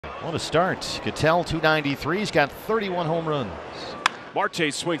What a start. Cattell 293. He's got 31 home runs.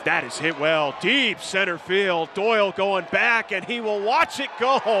 Marte swings. That is hit well. Deep center field. Doyle going back, and he will watch it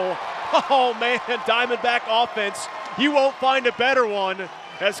go. Oh, man. Diamondback offense. You won't find a better one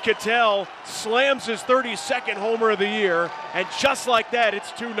as Cattell slams his 32nd homer of the year. And just like that, it's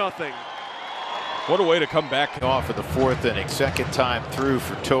 2-0. What a way to come back off of the fourth inning. Second time through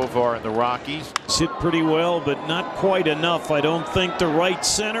for Tovar and the Rockies. Hit pretty well, but not quite enough, I don't think, to right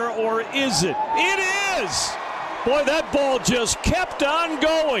center. Or is it? It is! Boy, that ball just kept on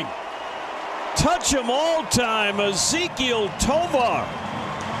going. Touch him all time, Ezequiel Tovar.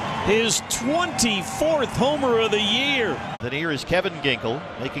 His 24th homer of the year. Then here is Kevin Ginkel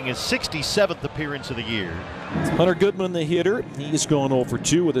making his 67th appearance of the year. Hunter Goodman, the hitter, he's gone 0 for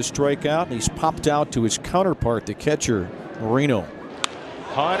 2 with a strikeout, and he's popped out to his counterpart, the catcher, Marino.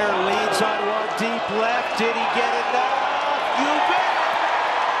 Hunter leads on one deep left. Did he get enough? You bet!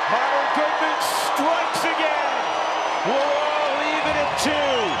 Hunter Goodman strikes again. We'll all leave it at 2.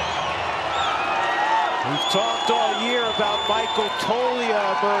 We've talked all year about Michael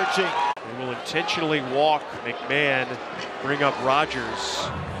Toglia emerging. They will intentionally walk McMahon, bring up Rogers.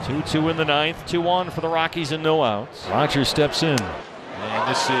 2-2 in the ninth, 2-1 for the Rockies and no outs. Rogers steps in. And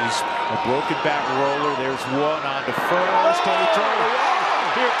this is a broken back roller. There's one on the first, and he throws it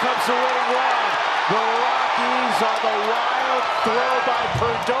away. Here comes the winning run. The Rockies on the wild throw by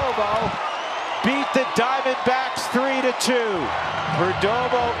Perdomo beat the Diamondbacks 3-2.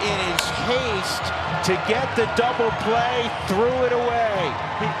 Perdomo, in his haste to get the double play, threw it away.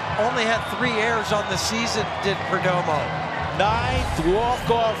 He only had 3 errors on the season, did Perdomo. 9th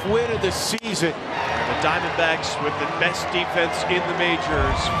walk-off win of the season. The Diamondbacks with the best defense in the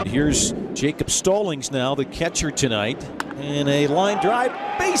majors. Here's Jacob Stallings now, the catcher tonight. And a line drive,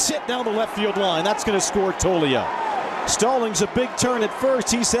 base hit down the left field line. That's going to score Toglia. Stallings, a big turn at first.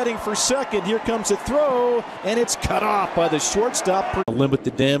 He's heading for second. Here comes a throw, and it's cut off by the shortstop. Limit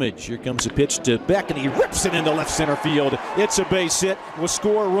the damage. Here comes a pitch to Beck, and he rips it into left center field. It's a base hit. Will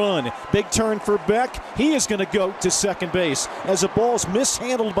score a run. Big turn for Beck. He is going to go to second base as the ball's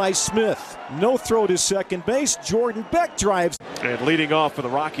mishandled by Smith. No throw to second base. Jordan Beck drives. And leading off for the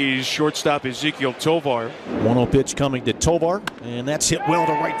Rockies, shortstop Ezequiel Tovar. 1-0 pitch coming to Tovar, and that's hit well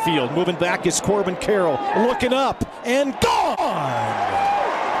to right field. Moving back is Corbin Carroll, looking up, and gone!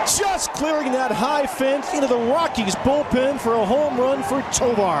 Just clearing that high fence into the Rockies bullpen for a home run for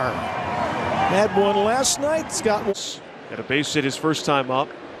Tovar. Had one last night. Scott Got a base hit his first time up.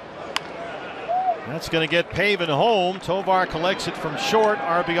 That's going to get Pavin home. Tovar collects it from short.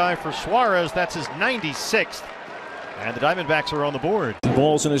 RBI for Suarez. That's his 96th. And the Diamondbacks are on the board. 2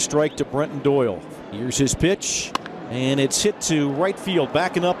 balls and a strike to Brenton Doyle. Here's his pitch, and it's hit to right field.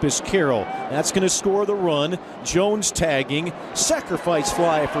 Backing up is Carroll. That's going to score the run. Jones tagging. Sacrifice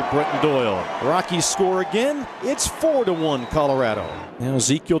fly for Brenton Doyle. Rockies score again. It's 4-1 Colorado. Now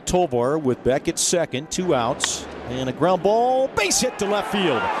Ezequiel Tovar with Beck at second. 2 outs. And a ground ball, base hit to left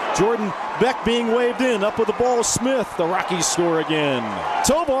field. Jordan Beck being waved in, up with the ball, Smith. The Rockies score again.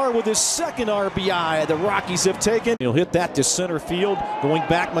 Tovar with his second RBI the Rockies have taken. He'll hit that to center field. Going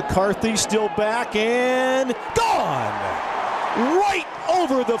back, McCarthy still back and gone. Right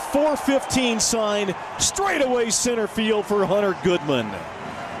over the 415 sign, straightaway center field for Hunter Goodman.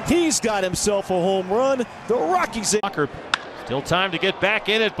 He's got himself a home run. The Rockies. Walker. Still time to get back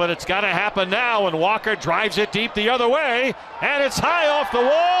in it, but it's got to happen now, and Walker drives it deep the other way, and it's high off the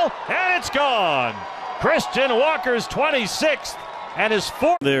wall, and it's gone. Christian Walker's 26th, and his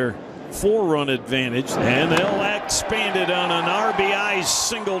 4th. Their 4-run advantage, and they'll expand it on an RBI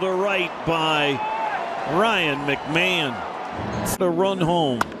single to right by Ryan McMahon. To run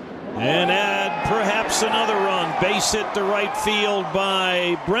home, and add perhaps another run. Base hit to right field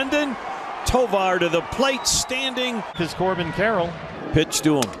by Brendan. Tovar to the plate, standing. Is Corbin Carroll. Pitch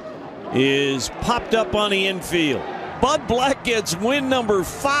to him is popped up on the infield. Bud Black gets win number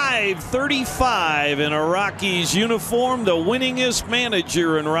 535 in a Rockies uniform, the winningest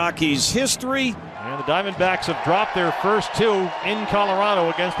manager in Rockies history. And the Diamondbacks have dropped their first 2 in Colorado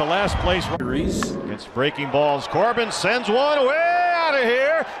against the last place. Against breaking balls. Corbin sends one way out of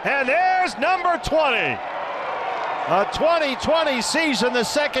here, and there's number 20. A 2020 season, the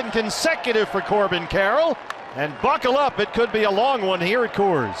second consecutive for Corbin Carroll. And buckle up, it could be a long one here at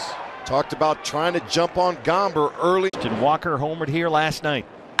Coors. Talked about trying to jump on Gomber early. Walker homered here last night.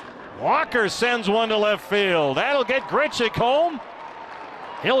 Walker sends one to left field. That'll get Grichuk home.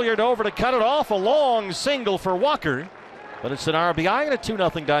 Hilliard over to cut it off. A long single for Walker. But it's an RBI and a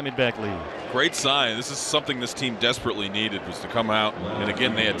 2-0 Diamondback lead. Great sign. This is something this team desperately needed, was to come out, and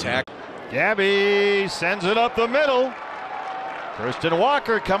again they attack. Gabby sends it up the middle. Christian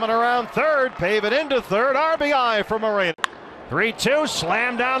Walker coming around third, pave it into third, RBI for Moreno. 3-2,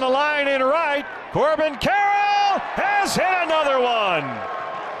 slam down the line in right. Corbin Carroll has hit another one.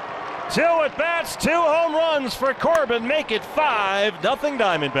 2 at bats, 2 home runs for Corbin, make it 5-0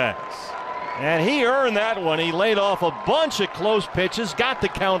 Diamondbacks. And he earned that one. He laid off a bunch of close pitches, got the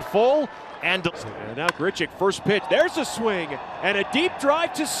count full, and now Grichuk, first pitch. There's a swing and a deep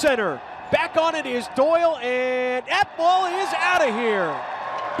drive to center. Back on it is Doyle, and that ball is out of here.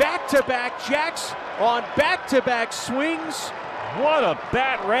 Back-to-back jacks on back-to-back swings. What a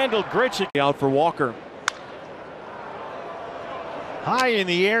bat, Randall Grichuk. Out for Walker. High in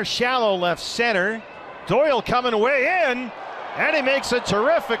the air, shallow left center. Doyle coming way in, and he makes a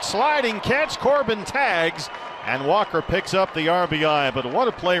terrific sliding catch. Corbin tags, and Walker picks up the RBI. But what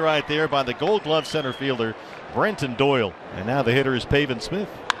a play right there by the Gold Glove center fielder, Brenton Doyle. And now the hitter is Pavin Smith.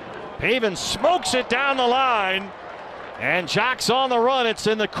 Pavin smokes it down the line, and Jock's on the run. It's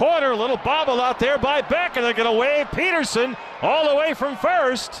in the corner. A little bobble out there by Beck, and they're going to wave Peterson all the way from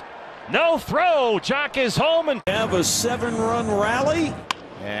first. No throw. Jock is home and have a 7-run rally.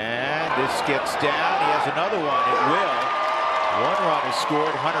 And this gets down. He has another one. It will. 1 run is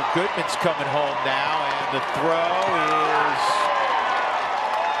scored. Hunter Goodman's coming home now, and the throw is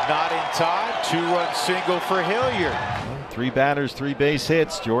not in time. 2-run single for Hilliard. 3 batters, 3 base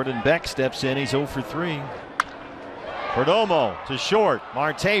hits. Jordan Beck steps in. He's 0 for 3. Perdomo to short.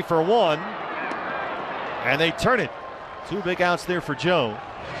 Marte for 1. And they turn it. 2 big outs there for Joe.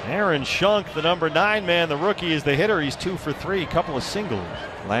 Aaron Schunk, the number 9 man, the rookie, is the hitter. He's 2 for 3. Couple of singles.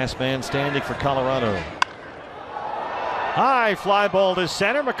 Last man standing for Colorado. High fly ball to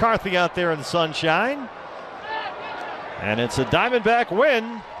center. McCarthy out there in the sunshine. And it's a Diamondback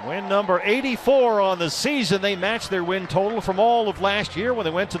win. Win number 84 on the season. They matched their win total from all of last year when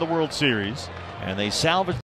they went to the World Series. And they salvaged